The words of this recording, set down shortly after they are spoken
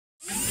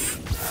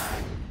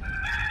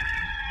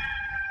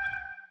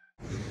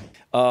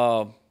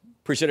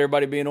Appreciate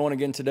everybody being on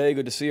again today.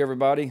 Good to see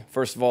everybody.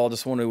 First of all, I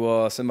just want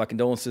to send my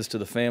condolences to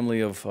the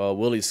family of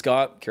Willie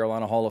Scott,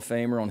 Carolina Hall of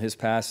Famer, on his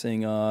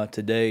passing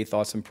today.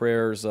 Thoughts and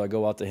prayers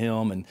go out to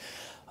him and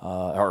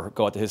or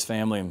go out to his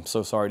family. I'm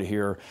so sorry to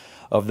hear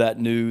of that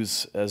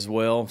news as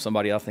well.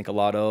 Somebody I think a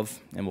lot of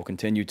and will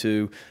continue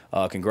to.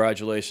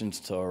 Congratulations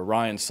to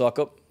Ryan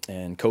Suckup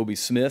and Kobe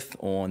Smith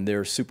on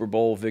their Super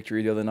Bowl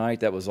victory the other night.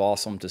 That was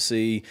awesome to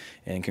see.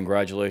 And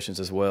congratulations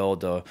as well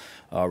to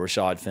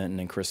Rashad Fenton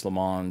and Chris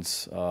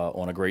Lamons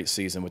on a great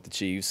season with the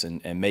Chiefs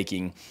and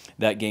making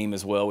that game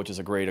as well, which is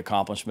a great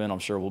accomplishment. I'm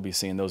sure we'll be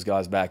seeing those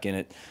guys back in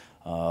it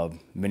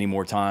many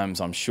more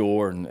times, I'm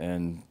sure,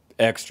 and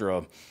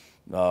extra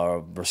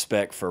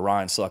respect for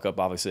Ryan Suckup,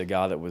 obviously a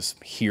guy that was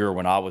here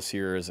when I was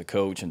here as a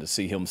coach, and to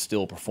see him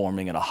still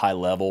performing at a high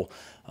level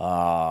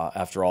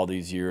after all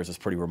these years is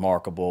pretty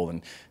remarkable,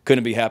 and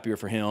couldn't be happier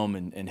for him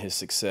and his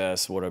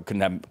success. Couldn't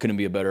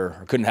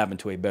happen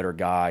to a better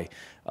guy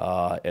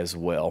as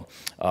well.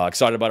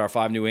 Excited about our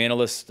 5 new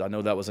analysts. I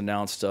know that was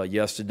announced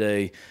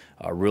yesterday.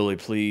 Really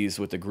pleased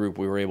with the group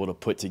we were able to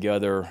put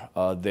together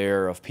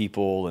there of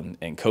people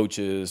and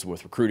coaches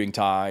with recruiting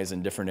ties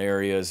in different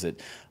areas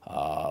that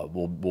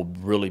will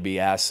really be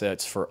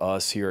assets for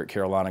us here at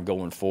Carolina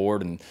going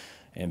forward,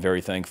 and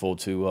very thankful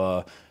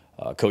to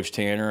Coach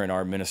Tanner and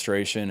our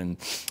administration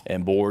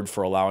and board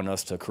for allowing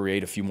us to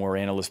create a few more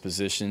analyst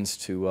positions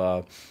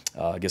to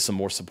get some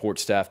more support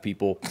staff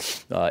people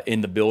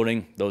in the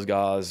building. Those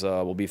guys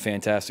will be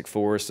fantastic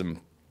for us, and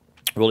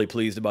really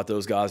pleased about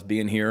those guys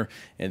being here.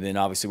 And then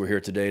obviously we're here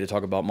today to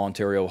talk about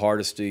Montario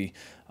Hardesty.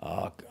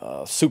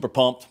 Super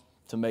pumped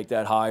to make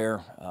that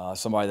hire.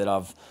 Somebody that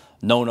I've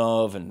known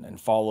of and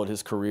followed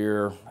his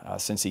career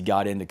since he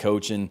got into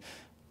coaching.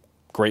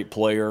 Great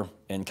player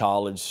in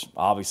college.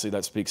 Obviously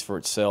that speaks for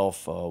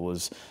itself.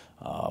 Was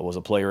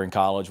a player in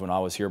college when I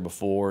was here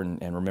before,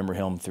 and remember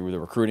him through the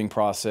recruiting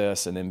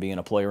process and then being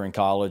a player in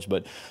college.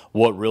 But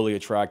what really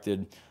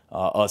attracted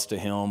us to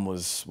him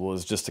was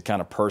just the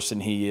kind of person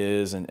he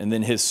is, and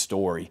then his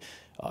story.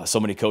 So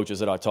many coaches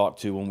that I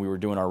talked to when we were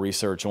doing our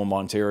research on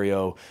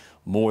Montario,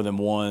 more than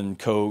one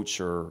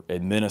coach or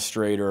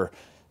administrator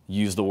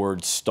used the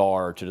word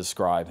star to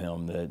describe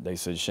him. That they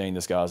said, Shane,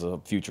 this guy's a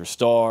future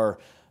star.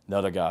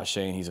 Another guy,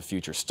 Shane, he's a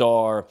future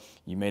star.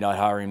 You may not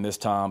hire him this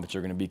time, but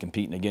you're going to be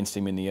competing against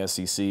him in the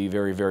SEC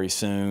very, very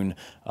soon.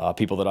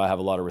 People that I have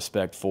a lot of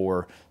respect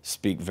for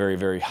speak very,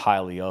 very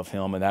highly of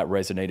him, and that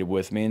resonated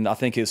with me. And I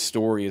think his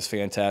story is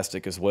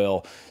fantastic as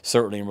well,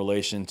 certainly in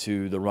relation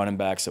to the running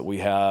backs that we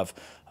have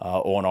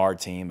on our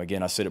team.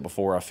 Again, I said it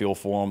before, I feel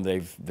for them.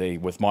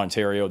 With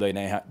Montario,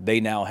 they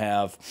now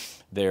have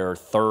their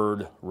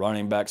 3rd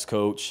running backs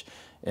coach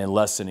in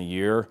less than a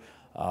year.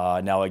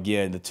 Now,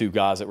 again, the 2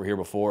 guys that were here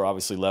before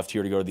obviously left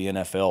here to go to the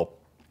NFL,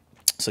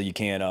 so you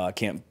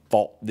can't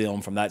fault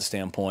them from that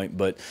standpoint.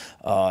 But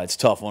it's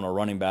tough on a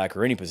running back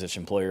or any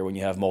position player when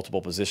you have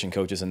multiple position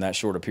coaches in that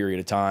short a period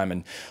of time.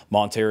 And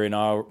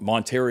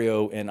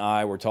Montario and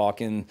I were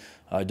talking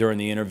during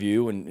the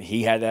interview, and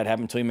he had that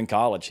happen to him in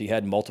college. He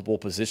had multiple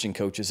position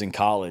coaches in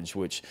college,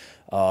 which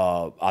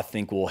I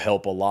think will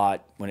help a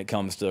lot when it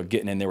comes to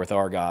getting in there with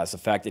our guys. The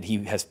fact that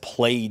he has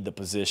played the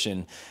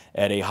position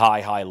at a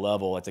high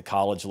level, at the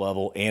college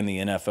level and the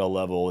NFL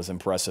level, is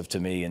impressive to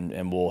me,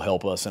 and will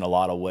help us in a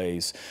lot of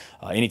ways.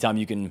 Anytime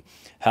you can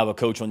have a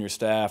coach on your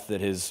staff that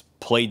has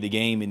played the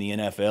game in the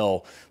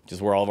NFL, which is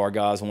where all of our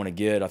guys want to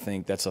get, I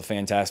think that's a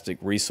fantastic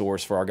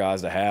resource for our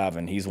guys to have.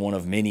 And he's one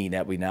of many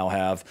that we now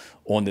have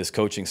on this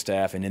coaching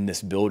staff and in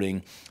this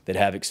building that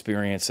have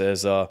experience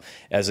as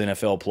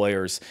NFL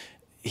players.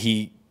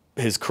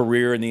 His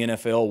career in the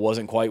NFL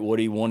wasn't quite what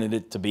he wanted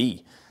it to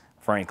be,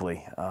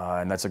 frankly,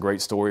 and that's a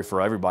great story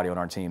for everybody on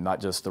our team,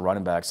 not just the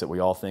running backs that they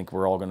all think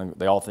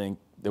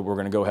that we're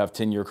going to go have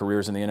 10-year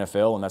careers in the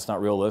NFL, and that's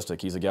not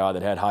realistic. He's a guy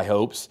that had high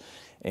hopes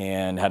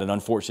and had an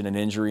unfortunate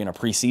injury in a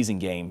preseason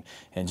game,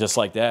 and just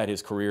like that,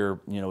 his career,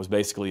 was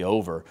basically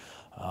over.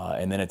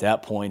 And then at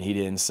that point, he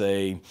didn't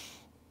say,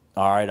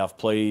 all right, I've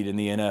played in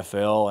the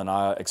NFL and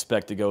I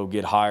expect to go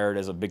get hired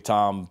as a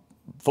big-time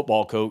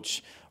football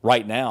coach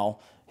right now.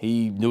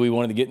 He knew he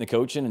wanted to get into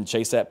coaching and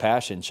chase that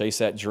passion, chase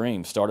that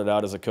dream. Started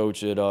out as a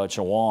coach at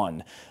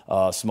Chowan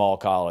small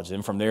college.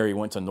 And from there, he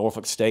went to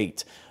Norfolk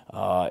State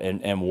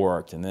and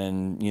worked. And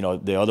then,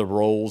 the other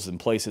roles and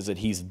places that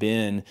he's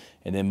been,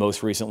 and then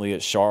most recently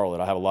at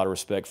Charlotte. I have a lot of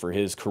respect for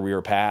his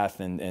career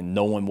path and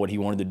knowing what he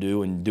wanted to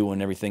do and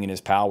doing everything in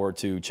his power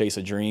to chase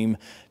a dream,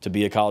 to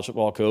be a college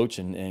football coach,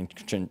 and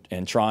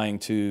trying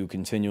to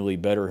continually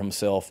better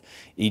himself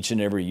each and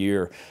every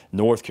year.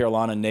 North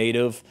Carolina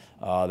native,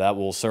 that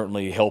will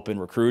certainly help in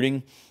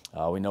recruiting.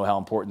 We know how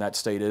important that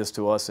state is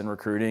to us in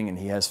recruiting, and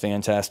he has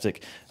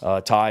fantastic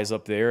ties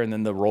up there. And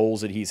then the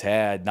roles that he's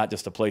had, not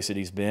just the place that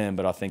he's been,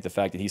 but I think the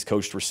fact that he's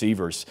coached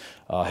receivers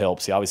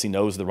helps. He obviously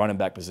knows the running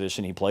back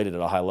position. He played it at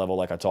a high level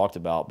like I talked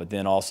about, but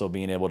then also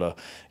being able to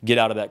get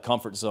out of that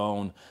comfort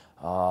zone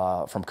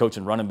from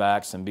coaching running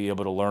backs and be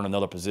able to learn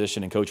another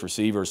position and coach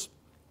receivers,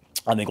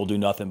 I think will do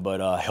nothing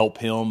but help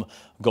him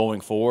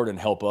going forward and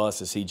help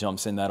us as he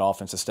jumps in that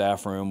offensive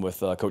staff room with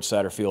Coach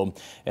Satterfield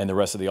and the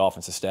rest of the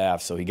offensive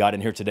staff. So he got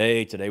in here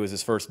today. Today was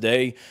his first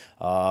day.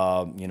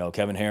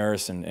 Kevin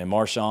Harris and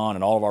Marshawn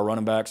and all of our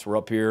running backs were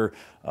up here.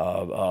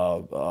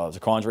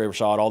 Zaquandre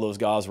Rashad, all those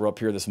guys were up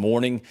here this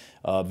morning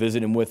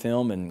visiting with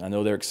him, and I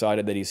know they're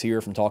excited that he's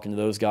here from talking to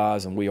those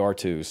guys, and we are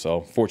too.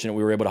 So fortunate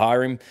we were able to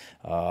hire him.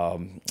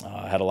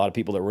 I had a lot of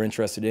people that were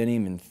interested in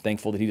him, and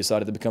thankful that he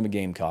decided to become a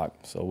Gamecock.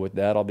 So with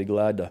that, I'll be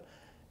glad to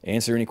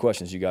answer any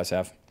questions you guys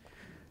have.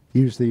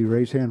 Use the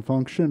raise hand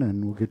function,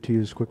 and we'll get to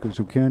you as quick as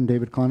we can.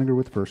 David Kleininger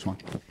with the first one.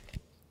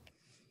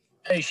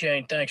 Hey,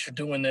 Shane, thanks for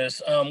doing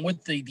this.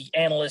 With the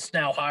analysts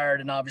now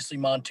hired and obviously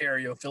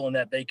Montario filling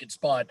that vacant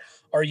spot,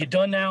 are you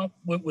done now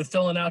with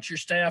filling out your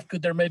staff?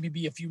 Could there maybe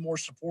be a few more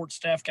support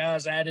staff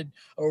guys added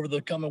over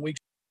the coming weeks?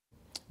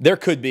 There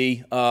could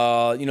be.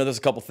 There's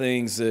a couple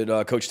things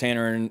that Coach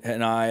Tanner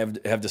and I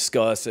have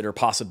discussed that are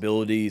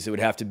possibilities. It would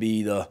have to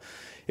be the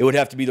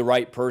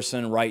right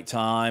person, right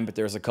time. But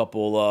there's a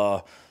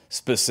couple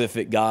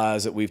specific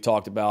guys that we've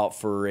talked about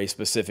for a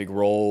specific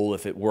role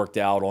if it worked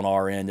out on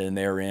our end and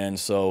their end.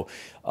 So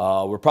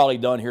we're probably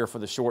done here for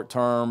the short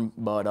term.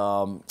 But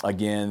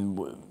again,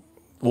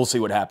 we'll see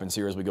what happens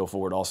here as we go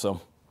forward also.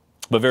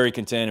 But very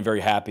content and very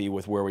happy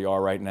with where we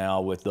are right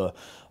now with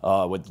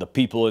the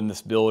people in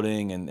this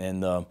building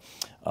and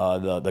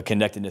the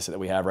connectedness that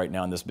we have right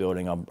now in this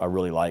building. I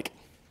really like.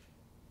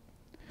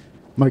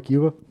 Mike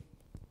Yuba.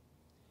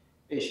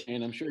 Hey,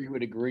 Shane, I'm sure you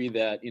would agree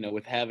that,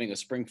 with having a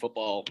spring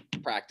football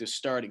practice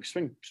starting,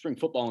 spring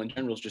football in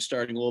general is just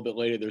starting a little bit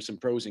later. There's some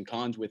pros and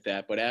cons with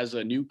that. But as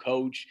a new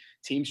coach,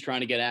 teams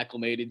trying to get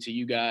acclimated to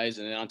you guys,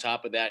 and then on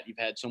top of that, you've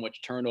had so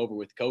much turnover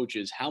with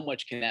coaches. How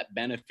much can that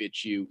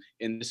benefit you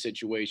in this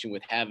situation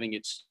with having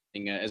it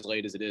as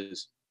late as it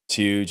is? It's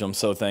huge. I'm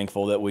so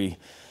thankful that we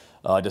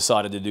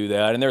decided to do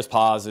that. And there's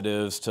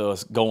positives to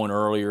us going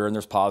earlier and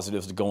there's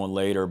positives to going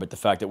later, but the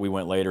fact that we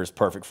went later is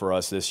perfect for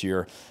us this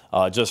year,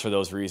 just for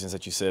those reasons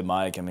that you said,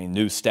 Mike. I mean,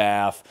 new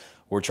staff,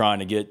 we're trying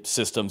to get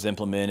systems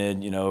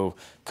implemented.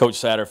 Coach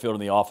Satterfield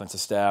and the offensive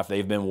staff,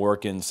 they've been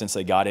working since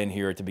they got in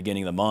here at the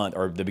beginning of the month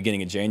or the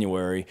beginning of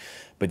January.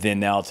 But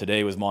then now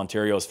today was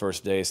Montario's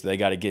first day, so they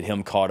got to get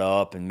him caught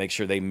up and make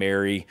sure they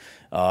marry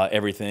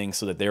everything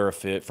so that they're a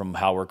fit from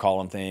how we're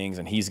calling things,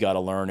 and he's got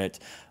to learn it.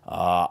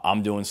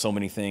 I'm doing so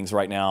many things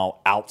right now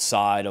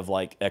outside of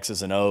like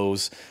X's and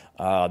O's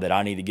that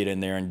I need to get in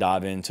there and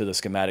dive into the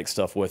schematic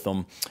stuff with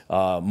them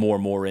more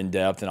and more in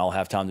depth, and I'll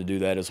have time to do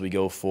that as we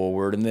go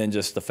forward. And then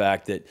just the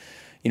fact that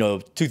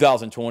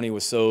 2020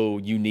 was so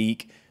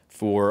unique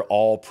for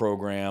all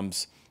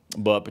programs,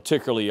 but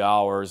particularly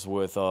ours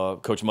with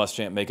Coach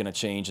Muschamp making a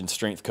change in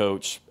strength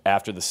coach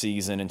after the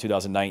season in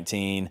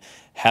 2019,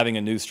 having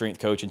a new strength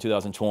coach in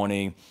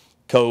 2020,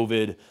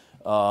 COVID,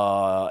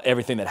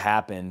 everything that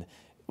happened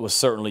was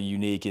certainly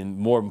unique. And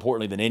more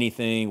importantly than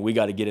anything, we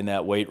got to get in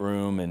that weight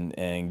room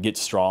and get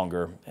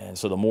stronger. And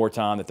so the more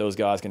time that those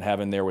guys can have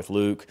in there with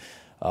Luke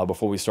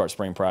before we start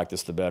spring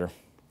practice, the better.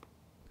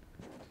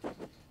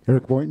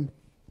 Eric Boynton.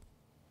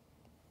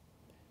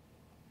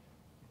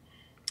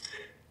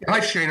 Hi,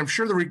 Shane. I'm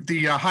sure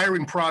the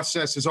hiring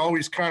process is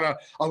always kind of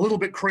a little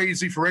bit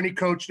crazy for any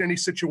coach in any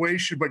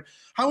situation, but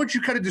how would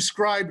you kind of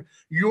describe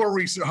your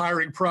recent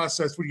hiring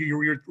process?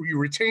 You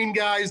retain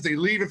guys, they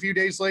leave a few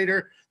days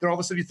later, then all of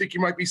a sudden you think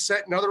you might be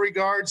set in other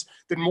regards,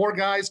 then more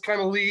guys kind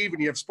of leave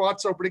and you have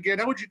spots open again.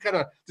 How would you kind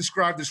of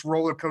describe this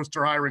roller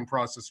coaster hiring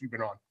process you've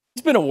been on?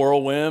 It's been a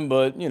whirlwind,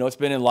 but, it's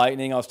been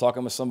enlightening. I was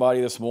talking with somebody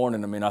this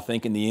morning. I mean, I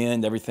think in the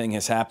end, everything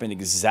has happened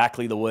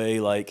exactly the way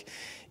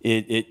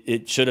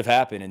it should have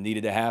happened and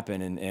needed to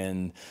happen.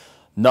 And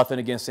nothing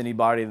against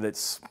anybody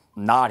that's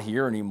not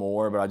here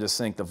anymore, but I just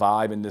think the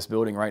vibe in this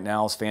building right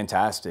now is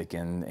fantastic.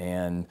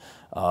 And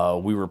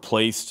we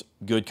replaced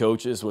good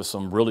coaches with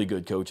some really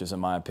good coaches,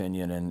 in my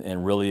opinion,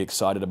 and really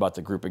excited about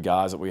the group of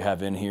guys that we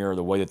have in here,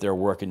 the way that they're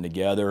working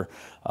together.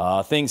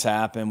 Things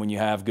happen when you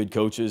have good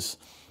coaches.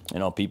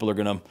 People are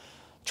going to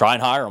try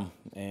and hire them.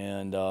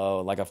 And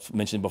like I've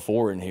mentioned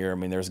before in here, I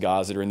mean, there's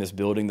guys that are in this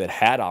building that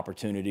had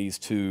opportunities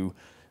to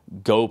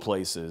go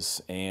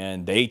places,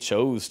 and they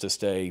chose to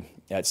stay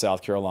at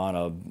South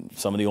Carolina.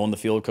 Some of the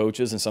on-the-field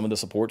coaches and some of the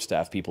support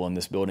staff people in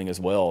this building as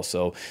well.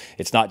 So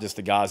it's not just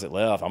the guys that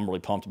left. I'm really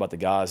pumped about the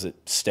guys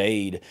that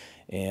stayed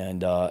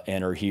and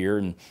are here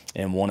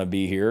and want to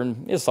be here.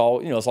 And it's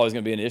always going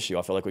to be an issue.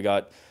 I feel like we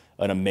got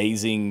an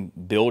amazing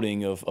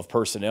building of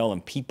personnel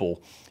and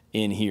people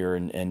in here,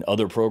 and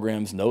other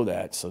programs know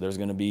that. So there's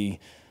going to be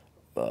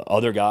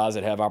other guys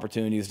that have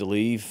opportunities to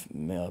leave,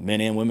 men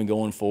and women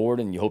going forward,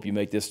 and you hope you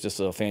make this just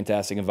a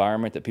fantastic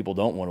environment that people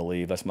don't want to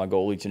leave. That's my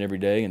goal each and every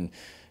day, and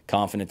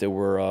confident that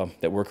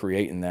we're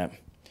creating that.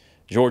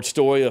 George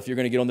Stoya, if you're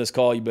going to get on this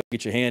call, you better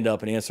get your hand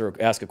up and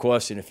ask a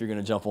question if you're going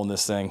to jump on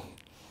this thing.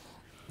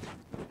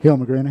 Hill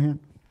McGranahan.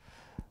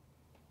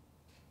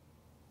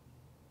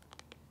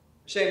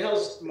 Shane,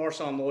 how's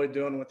Marshawn Lloyd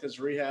doing with his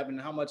rehab,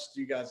 and how much do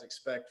you guys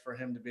expect for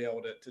him to be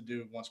able to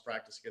do once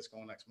practice gets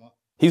going next month?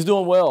 He's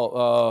doing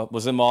well.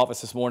 Was in my office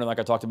this morning, like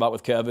I talked about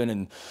with Kevin,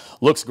 and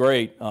looks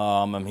great.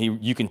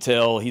 You can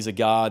tell he's a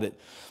guy that,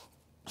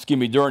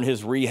 during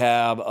his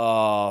rehab,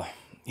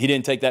 he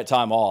didn't take that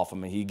time off. I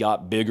mean, he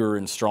got bigger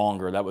and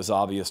stronger. That was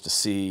obvious to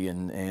see.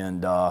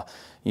 And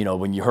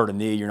when you hurt a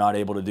knee, you're not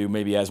able to do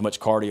maybe as much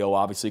cardio,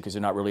 obviously, because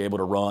you're not really able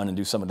to run and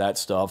do some of that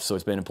stuff. So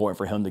it's been important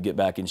for him to get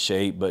back in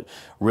shape. But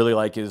really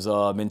like his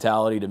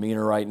mentality,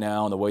 demeanor right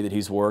now, and the way that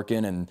he's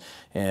working.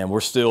 And we're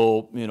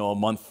still, a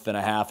month and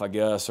a half, I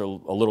guess, or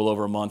a little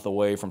over a month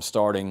away from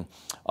starting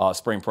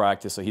spring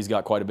practice. So he's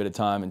got quite a bit of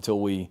time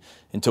until we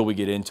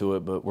get into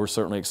it. But we're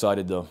certainly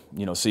excited to,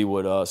 see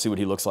what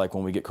he looks like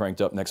when we get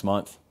cranked up next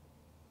month.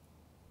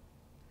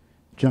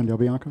 John Del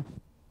Bianco.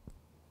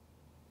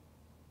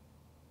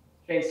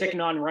 Shane,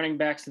 sticking on running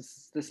backs,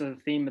 since this is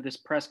the theme of this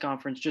press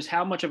conference, just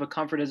how much of a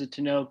comfort is it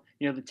to know,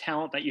 the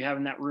talent that you have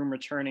in that room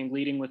returning,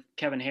 leading with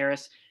Kevin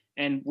Harris,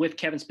 and with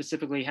Kevin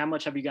specifically, how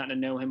much have you gotten to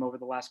know him over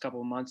the last couple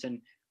of months, and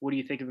what do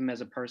you think of him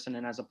as a person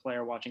and as a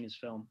player watching his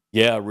film?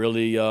 Yeah,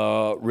 really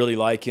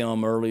like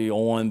him early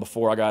on.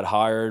 Before I got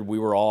hired, we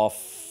were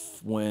off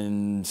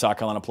when South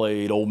Carolina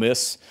played Ole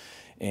Miss.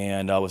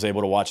 And I was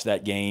able to watch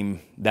that game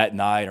that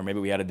night, or maybe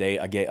we had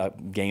a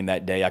game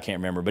that day. I can't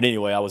remember. But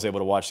anyway, I was able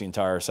to watch the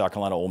entire South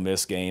Carolina Ole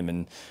Miss game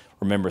and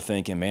remember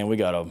thinking, man,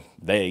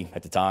 they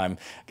at the time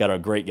got a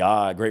great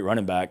guy, a great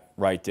running back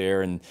right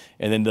there. And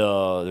then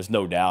there's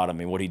no doubt, I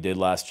mean, what he did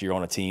last year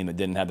on a team that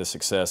didn't have the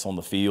success on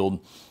the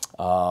field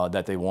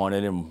that they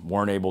wanted and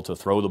weren't able to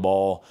throw the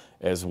ball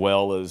as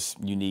well as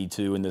you need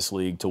to in this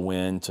league to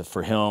win,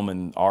 for him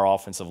and our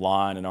offensive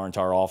line and our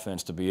entire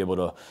offense to be able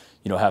to,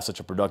 have such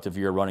a productive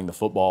year running the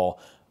football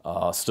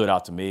stood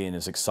out to me and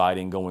is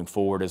exciting going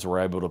forward as we're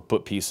able to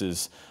put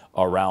pieces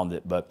around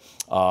it. But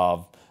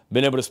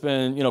been able to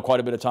spend, quite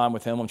a bit of time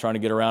with him. I'm trying to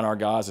get around our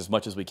guys as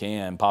much as we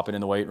can, popping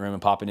in the weight room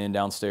and popping in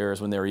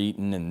downstairs when they're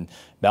eating and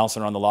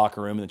bouncing around the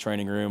locker room and the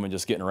training room and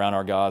just getting around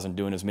our guys and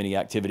doing as many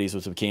activities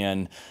as we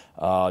can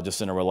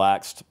just in a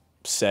relaxed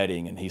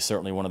setting. And he's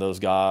certainly one of those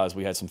guys.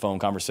 We had some phone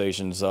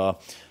conversations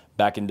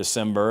back in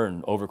December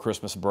and over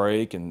Christmas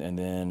break and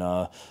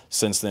then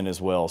since then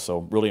as well.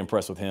 So really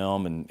impressed with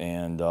him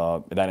and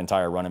that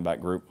entire running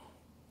back group.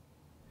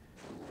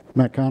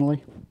 Matt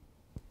Connolly.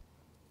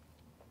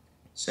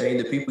 Shane,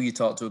 the people you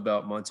talked to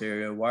about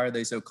Montario, why are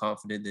they so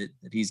confident that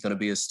he's going to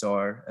be a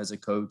star as a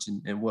coach?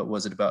 And what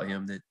was it about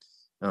him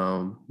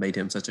that made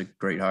him such a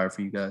great hire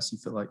for you guys, you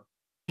feel like?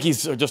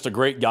 He's just a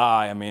great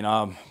guy. I mean,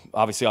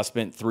 obviously I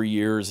spent 3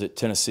 years at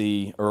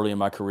Tennessee early in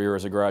my career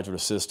as a graduate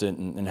assistant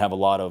and have a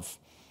lot of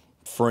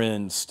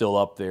friends still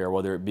up there,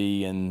 whether it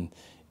be in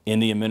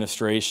the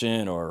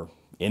administration or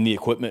in the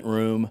equipment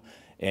room.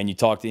 And you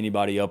talk to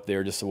anybody up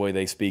there, just the way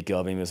they speak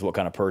of him is what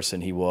kind of person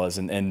he was.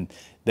 And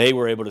they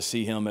were able to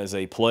see him as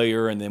a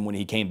player, and then when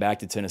he came back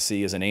to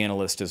Tennessee as an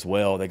analyst as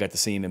well, they got to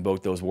see him in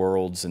both those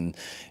worlds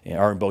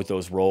or in both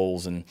those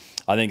roles. And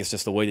I think it's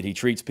just the way that he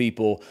treats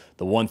people.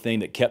 The one thing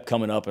that kept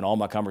coming up in all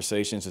my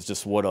conversations is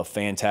just what a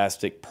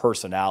fantastic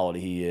personality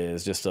he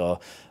is. Just an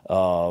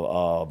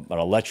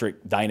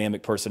electric,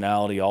 dynamic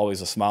personality,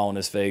 always a smile on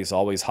his face,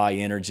 always high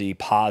energy,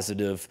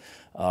 positive.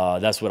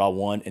 That's what I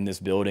want in this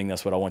building.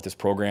 That's what I want this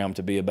program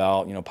to be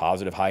about,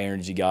 positive, high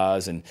energy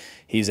guys. And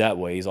he's that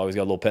way. He's always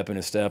got a little pep in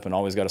his step and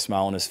always got a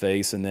smile on his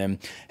face. And then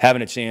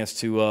having a chance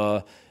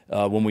to,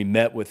 when we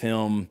met with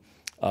him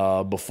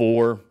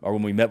before, or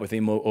when we met with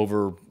him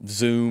over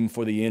Zoom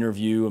for the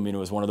interview, I mean, it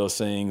was one of those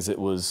things.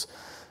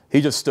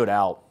 He just stood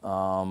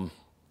out.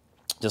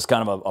 Just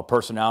kind of a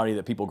personality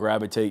that people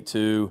gravitate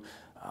to.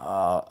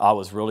 I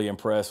was really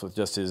impressed with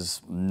just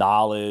his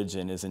knowledge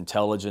and his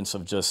intelligence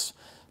of just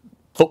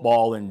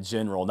football in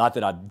general. Not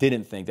that I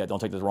didn't think that, don't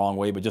take this the wrong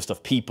way, but just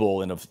of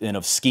people and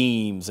of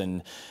schemes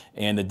and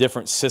the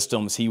different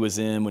systems he was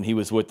in when he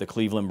was with the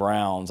Cleveland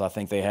Browns. I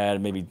think they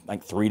had maybe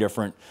like 3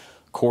 different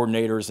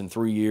coordinators in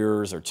 3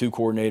 years or 2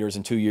 coordinators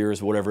in 2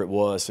 years, whatever it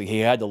was. So he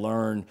had to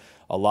learn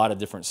a lot of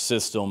different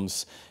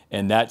systems,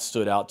 and that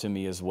stood out to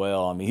me as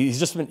well. I mean,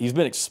 he's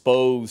been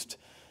exposed.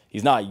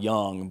 He's not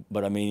young,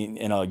 but I mean,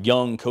 in a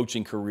young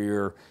coaching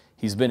career,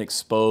 he's been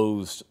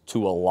exposed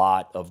to a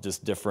lot of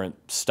just different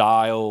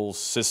styles,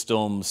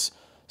 systems,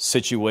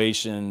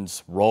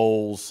 situations,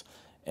 roles,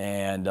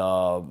 and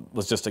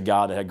was just a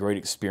guy that had great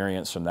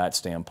experience from that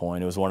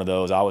standpoint. It was one of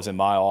those, I was in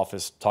my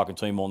office talking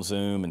to him on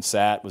Zoom, and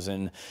Sat was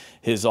in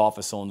his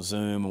office on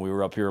Zoom, and we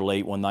were up here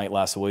late one night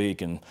last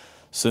week, and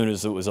as soon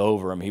as it was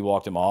over, I mean, he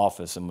walked in my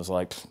office and was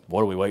like,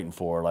 what are we waiting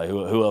for? Like,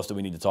 who else do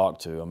we need to talk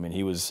to? I mean,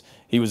 he was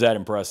that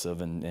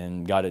impressive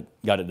and got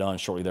it done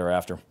shortly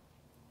thereafter.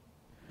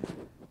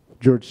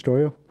 George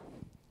Stoyo.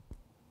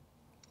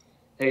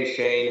 Hey,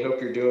 Shane.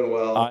 Hope you're doing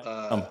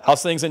well.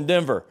 How's things in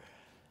Denver?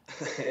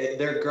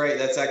 They're great.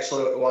 That's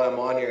actually why I'm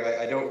on here.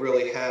 I don't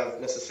really have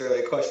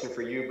necessarily a question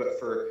for you, but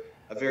for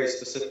a very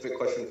specific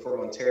question for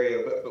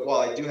Montario. But while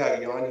I do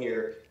have you on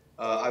here,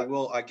 I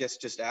will, I guess,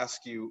 just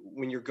ask you,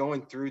 when you're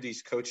going through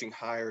these coaching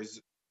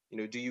hires,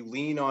 do you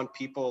lean on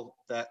people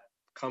that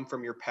come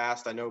from your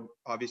past? I know,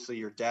 obviously,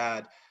 your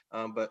dad,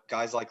 but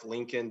guys like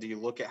Lincoln, do you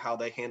look at how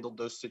they handled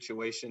those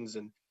situations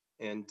and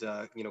and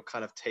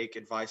kind of take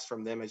advice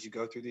from them as you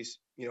go through these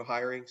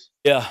hirings?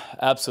 Yeah,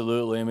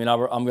 absolutely. I mean,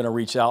 I'm going to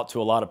reach out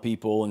to a lot of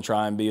people and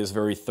try and be as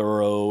very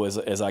thorough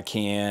as I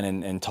can,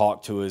 and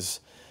talk to as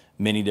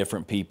many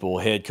different people,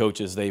 head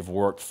coaches they've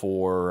worked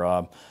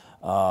for,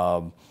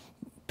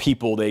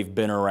 people they've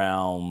been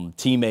around,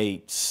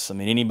 teammates. I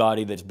mean,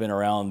 anybody that's been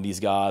around these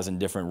guys in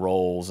different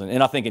roles.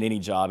 And I think in any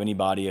job,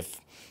 anybody,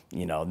 if,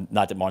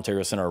 not that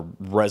Montario sent a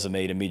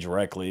resume to me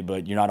directly,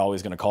 but you're not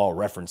always going to call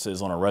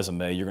references on a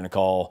resume. You're going to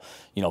call,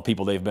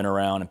 people they've been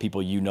around and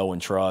people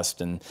and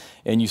trust. And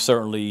you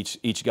certainly,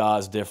 each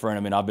guy's different.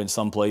 I mean, I've been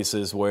some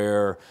places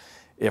where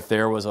if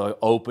there was an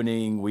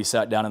opening, we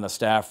sat down in the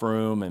staff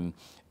room and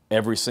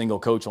every single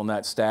coach on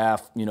that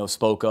staff,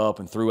 spoke up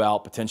and threw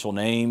out potential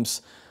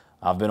names.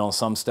 I've been on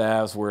some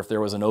staffs where if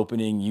there was an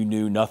opening, you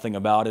knew nothing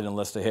about it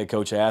unless the head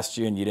coach asked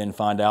you, and you didn't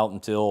find out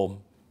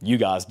until you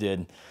guys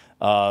did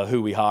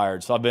who we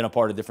hired. So I've been a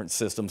part of different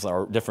systems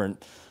or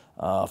different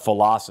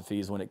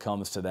philosophies when it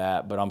comes to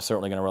that, but I'm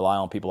certainly going to rely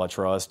on people I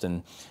trust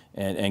and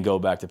go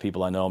back to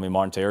people I know. I mean,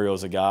 Montario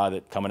is a guy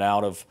that coming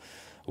out of,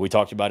 we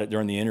talked about it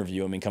during the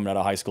interview. I mean, coming out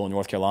of high school in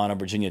North Carolina,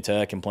 Virginia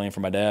Tech, and playing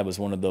for my dad was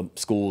one of the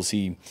schools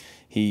he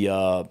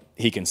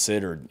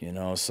considered,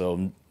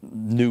 so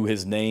knew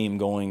his name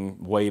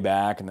going way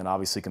back, and then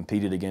obviously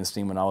competed against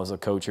him when I was a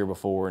coach here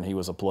before and he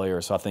was a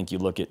player. So I think you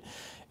look at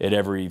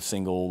every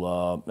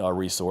single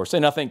resource.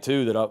 And I think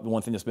too that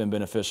one thing that's been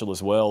beneficial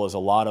as well is a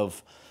lot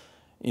of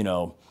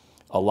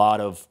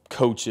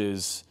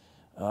coaches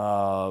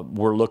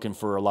we're looking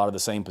for a lot of the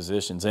same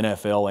positions,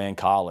 NFL and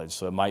college.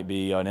 So it might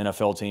be an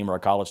NFL team or a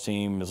college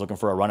team is looking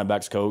for a running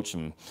backs coach,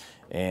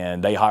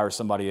 and they hire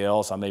somebody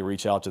else. I may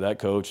reach out to that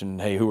coach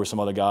and, hey, who are some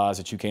other guys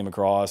that you came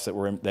across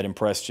that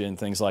impressed you and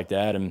things like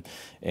that. And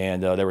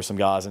there were some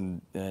guys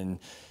in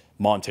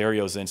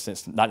Montario's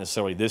instance, not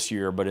necessarily this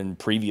year, but in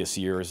previous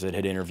years that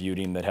had interviewed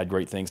him that had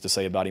great things to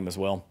say about him as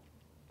well.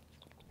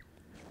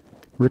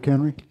 Rick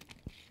Henry.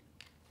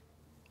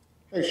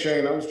 Hey,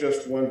 Shane, I was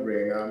just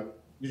wondering,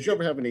 did you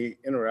ever have any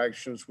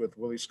interactions with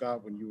Willie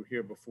Scott when you were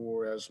here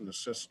before as an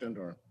assistant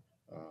or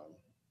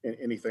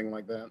anything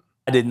like that?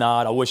 I did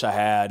not. I wish I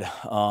had.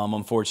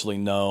 Unfortunately,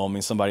 no. I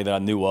mean, somebody that I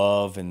knew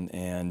of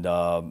and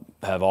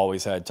have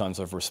always had tons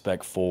of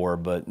respect for,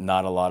 but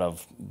not a lot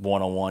of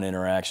one-on-one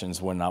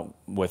interactions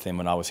with him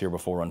when I was here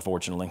before,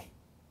 unfortunately.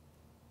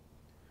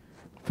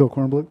 Phil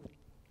Kornbluth.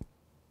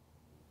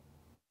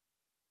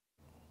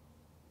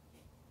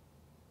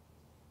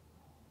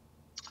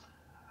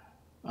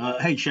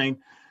 Hey, Shane.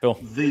 Phil.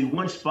 The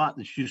one spot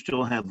that you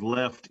still have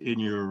left in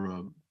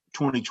your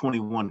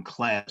 2021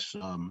 class,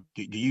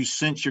 do you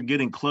sense you're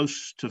getting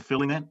close to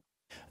filling that?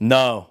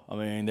 No. I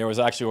mean, there was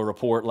actually a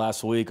report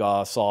last week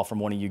I saw from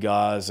one of you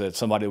guys that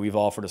somebody that we've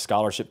offered a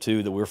scholarship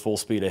to that we're full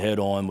speed ahead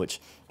on, which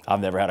I've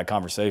never had a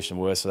conversation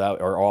with,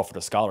 or offered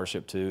a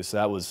scholarship to. So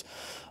that was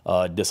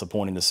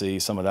disappointing to see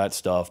some of that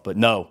stuff. But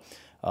no,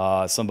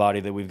 somebody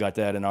that we've got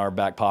that in our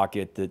back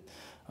pocket that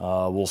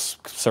we'll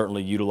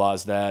certainly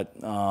utilize that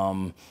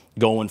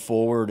going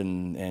forward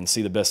and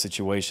see the best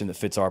situation that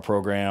fits our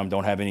program.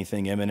 Don't have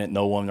anything imminent.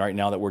 No one right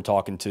now that we're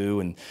talking to.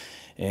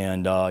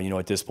 And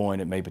at this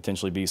point, it may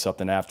potentially be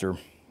something after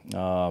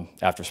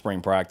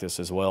spring practice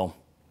as well.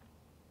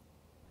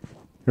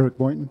 Eric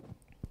Boynton.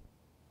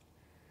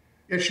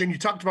 Yeah, Shane, you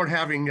talked about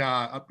having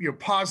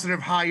positive,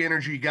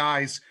 high-energy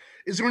guys.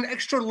 Is there an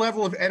extra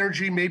level of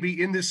energy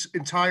maybe in this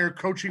entire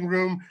coaching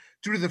room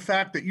due to the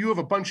fact that you have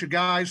a bunch of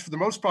guys, for the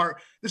most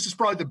part, this is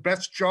probably the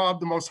best job,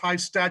 the most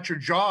high-stature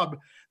job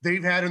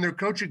they've had in their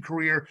coaching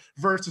career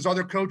versus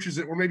other coaches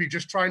that were maybe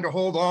just trying to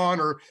hold on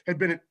or had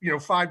been at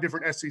 5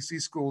 different SEC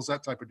schools,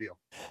 that type of deal?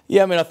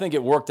 Yeah, I mean, I think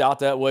it worked out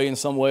that way in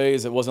some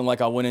ways. It wasn't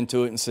like I went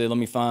into it and said, let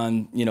me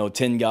find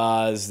 10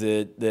 guys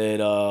that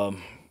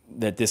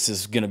this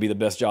is going to be the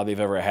best job they've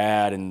ever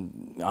had.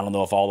 And I don't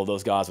know if all of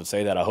those guys would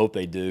say that. I hope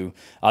they do.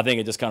 I think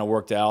it just kind of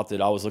worked out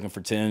that I was looking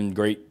for 10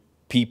 great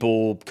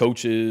people,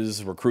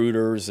 coaches,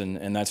 recruiters,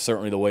 and that's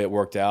certainly the way it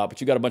worked out.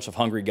 But you got a bunch of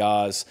hungry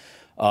guys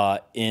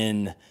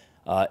in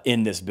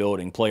this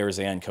building, players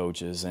and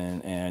coaches,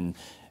 and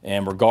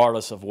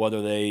regardless of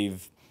whether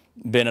they've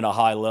been at a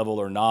high level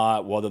or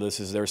not, whether this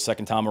is their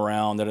second time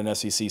around at an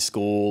SEC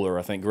school, or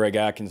I think Greg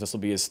Atkins, this will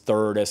be his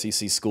third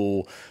SEC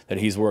school that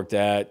he's worked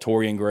at.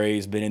 Torian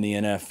Gray's been in the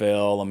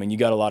NFL. I mean, you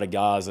got a lot of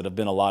guys that have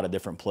been a lot of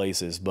different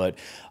places, but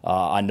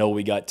I know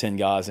we got 10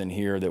 guys in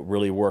here that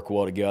really work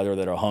well together,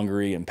 that are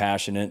hungry and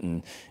passionate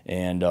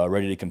and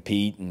ready to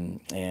compete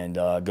and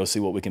go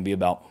see what we can be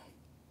about.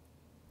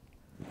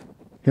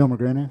 Hale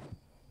McGranahan.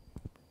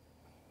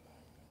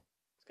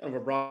 Kind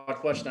of a broad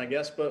question, I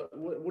guess, but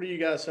what are you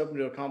guys hoping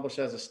to accomplish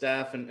as a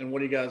staff, and what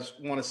do you guys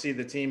want to see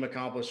the team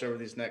accomplish over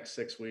these next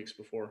 6 weeks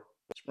before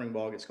spring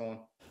ball gets going?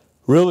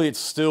 Really, it's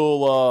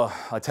still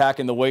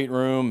attacking the weight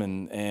room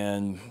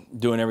and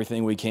doing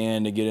everything we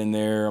can to get in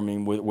there. I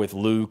mean, with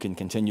Luke, and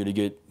continue to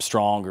get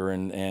stronger,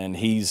 and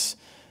he's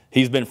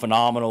been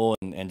phenomenal,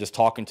 and just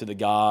talking to the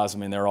guys. I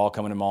mean, they're all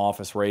coming in my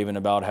office raving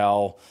about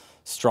how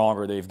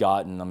stronger they've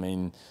gotten. I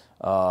mean,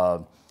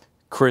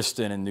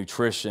 Kristen and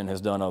nutrition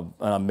has done an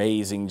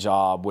amazing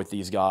job with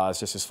these guys,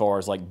 just as far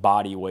as like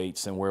body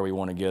weights and where we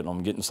want to get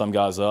them, getting some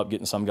guys up,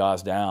 getting some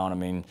guys down. I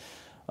mean,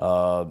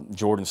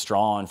 Jordan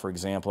Strawn, for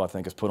example, I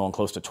think has put on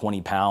close to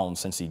 20 pounds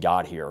since he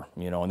got here,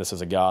 and this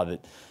is a guy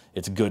that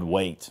it's good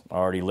weight.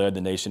 Already led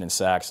the nation in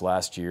sacks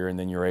last year, and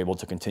then you're able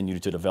to continue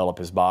to develop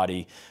his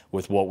body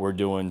with what we're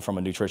doing from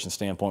a nutrition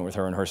standpoint with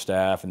her and her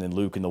staff, and then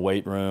Luke in the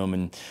weight room,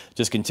 and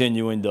just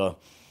continuing to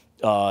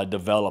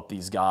develop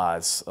these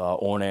guys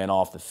on and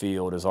off the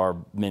field is our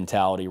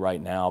mentality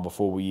right now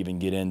before we even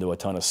get into a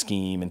ton of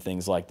scheme and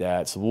things like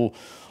that. So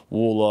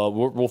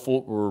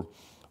we're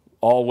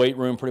all weight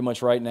room pretty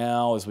much right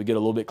now. As we get a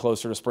little bit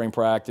closer to spring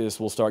practice,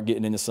 we'll start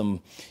getting into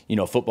some,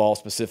 football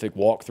specific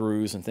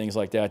walkthroughs and things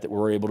like that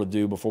we're able to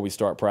do before we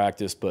start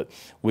practice. But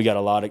we got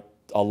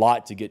a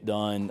lot to get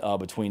done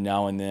between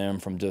now and then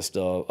from just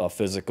a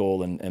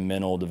physical and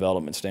mental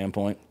development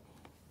standpoint.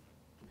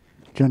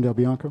 Jen Del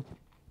Bianco.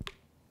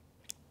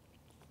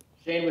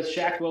 Shane, with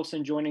Shaq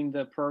Wilson joining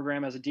the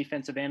program as a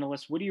defensive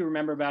analyst, what do you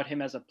remember about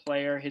him as a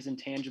player, his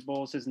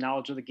intangibles, his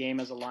knowledge of the game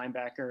as a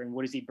linebacker, and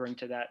what does he bring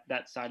to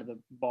that side of the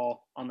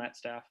ball on that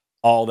staff?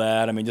 All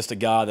that. I mean, just a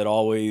guy that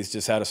always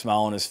just had a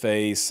smile on his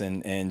face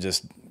and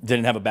just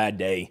didn't have a bad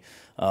day.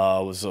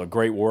 Was a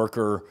great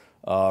worker,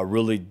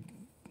 really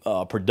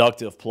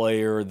productive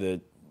player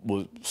that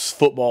was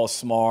football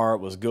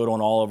smart, was good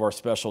on all of our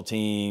special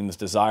teams,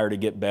 desire to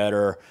get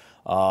better.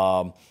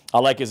 I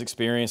like his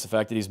experience, the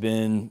fact that he's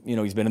been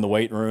in the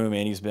weight room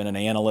and he's been an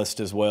analyst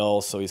as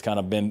well. So he's kind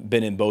of been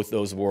in both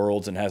those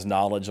worlds and has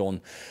knowledge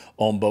on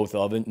both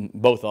of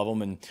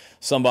them. And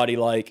somebody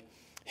like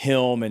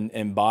him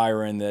and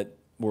Byron that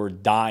were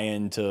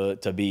dying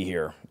to be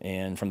here.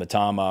 And from the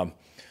time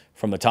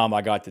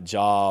I got the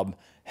job,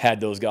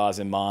 had those guys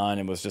in mind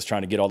and was just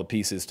trying to get all the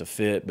pieces to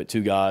fit. But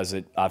two guys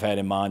that I've had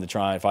in mind to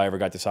try, if I ever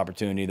got this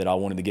opportunity, that I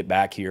wanted to get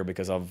back here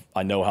because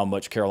I know how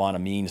much Carolina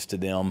means to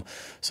them.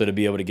 So to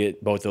be able to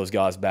get both those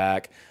guys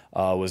back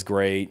was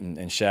great. And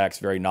Shaq's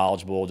very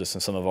knowledgeable just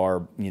in some of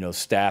our,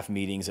 staff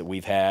meetings that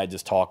we've had,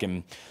 just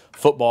talking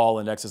football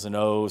and X's and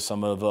O's.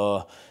 Some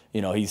of,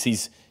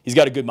 he's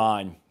got a good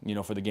mind,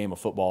 for the game of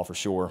football for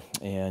sure.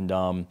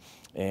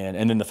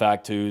 And then the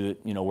fact, too,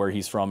 that, where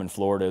he's from in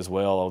Florida as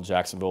well,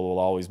 Jacksonville will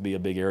always be a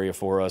big area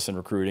for us in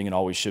recruiting and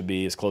always should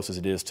be as close as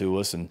it is to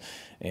us. And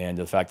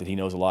the fact that he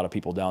knows a lot of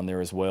people down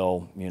there as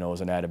well, is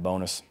an added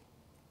bonus.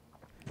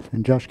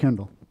 And Josh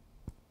Kendall.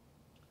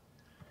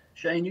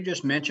 Shane, you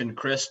just mentioned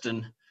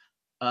Kristen.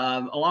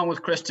 Along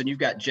with Kristen, you've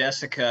got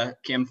Jessica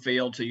Kim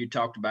Fields, who you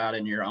talked about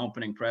in your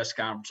opening press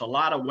conference. A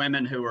lot of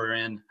women who are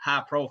in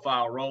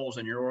high-profile roles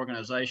in your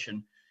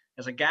organization.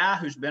 As a guy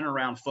who's been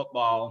around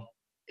football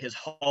his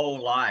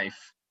whole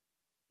life,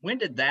 when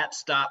did that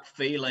stop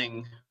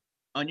feeling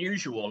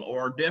unusual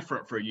or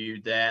different for you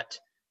that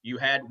you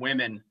had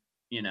women,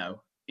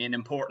 in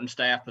important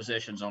staff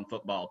positions on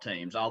football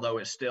teams, although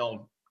it's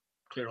still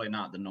clearly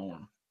not the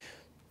norm?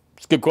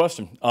 It's a good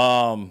question.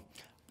 I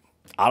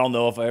don't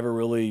know if I ever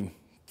really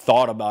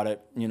thought about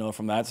it,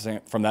 from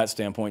that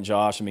standpoint,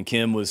 Josh. I mean,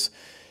 Kim was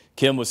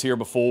here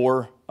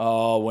before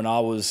when I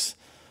was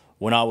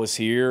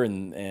here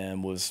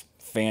and was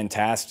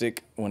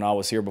fantastic when I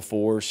was here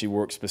before. She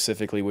worked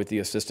specifically with the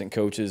assistant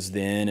coaches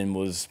then and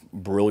was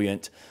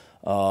brilliant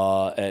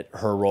at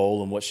her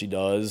role and what she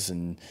does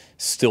and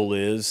still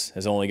is,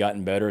 has only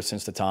gotten better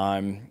since the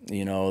time,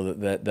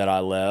 that I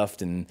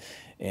left. And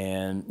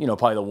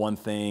probably the one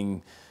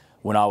thing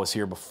when I was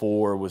here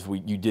before was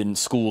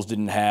schools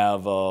didn't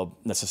have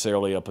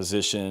necessarily a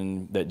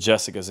position that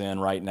Jessica's in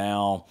right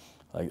now,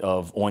 like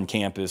of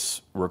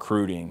on-campus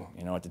recruiting.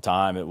 At the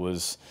time it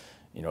was,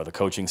 the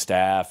coaching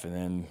staff, and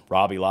then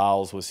Robbie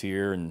Lyles was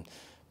here, and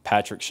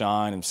Patrick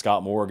Shine and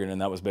Scott Morgan,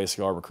 and that was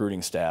basically our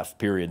recruiting staff,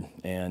 period.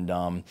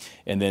 And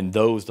then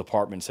those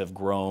departments have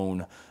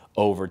grown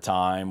over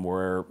time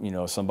where,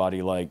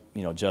 somebody like,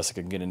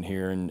 Jessica can get in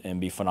here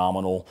and be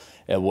phenomenal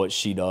at what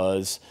she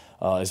does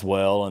as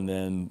well. And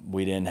then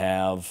we didn't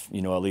have,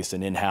 at least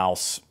an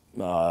in-house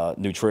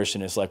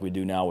nutritionist like we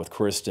do now with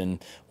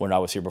Kristen when I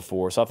was here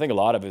before. So I think a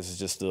lot of it is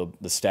just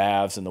the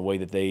staffs and the way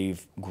that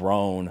they've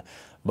grown.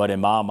 But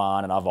in my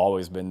mind, and I've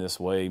always been this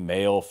way,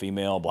 male,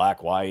 female,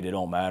 black, white, it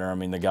don't matter. I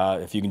mean, the guy,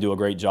 if you can do a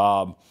great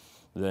job,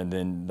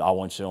 then I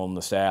want you on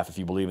the staff if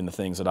you believe in the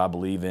things that I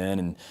believe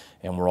in,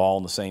 and we're all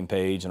on the same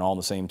page and all on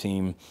the same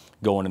team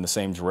going in the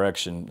same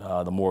direction.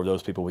 The more of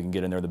those people we can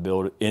get in there,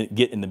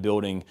 get in the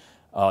building,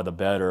 the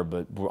better.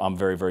 But I'm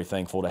very, very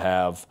thankful to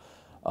have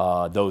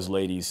those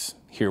ladies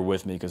here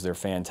with me because they're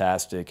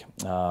fantastic.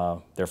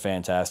 They're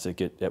fantastic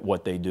at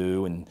what they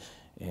do,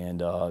 and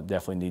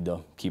definitely need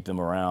to keep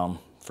them around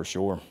for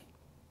sure.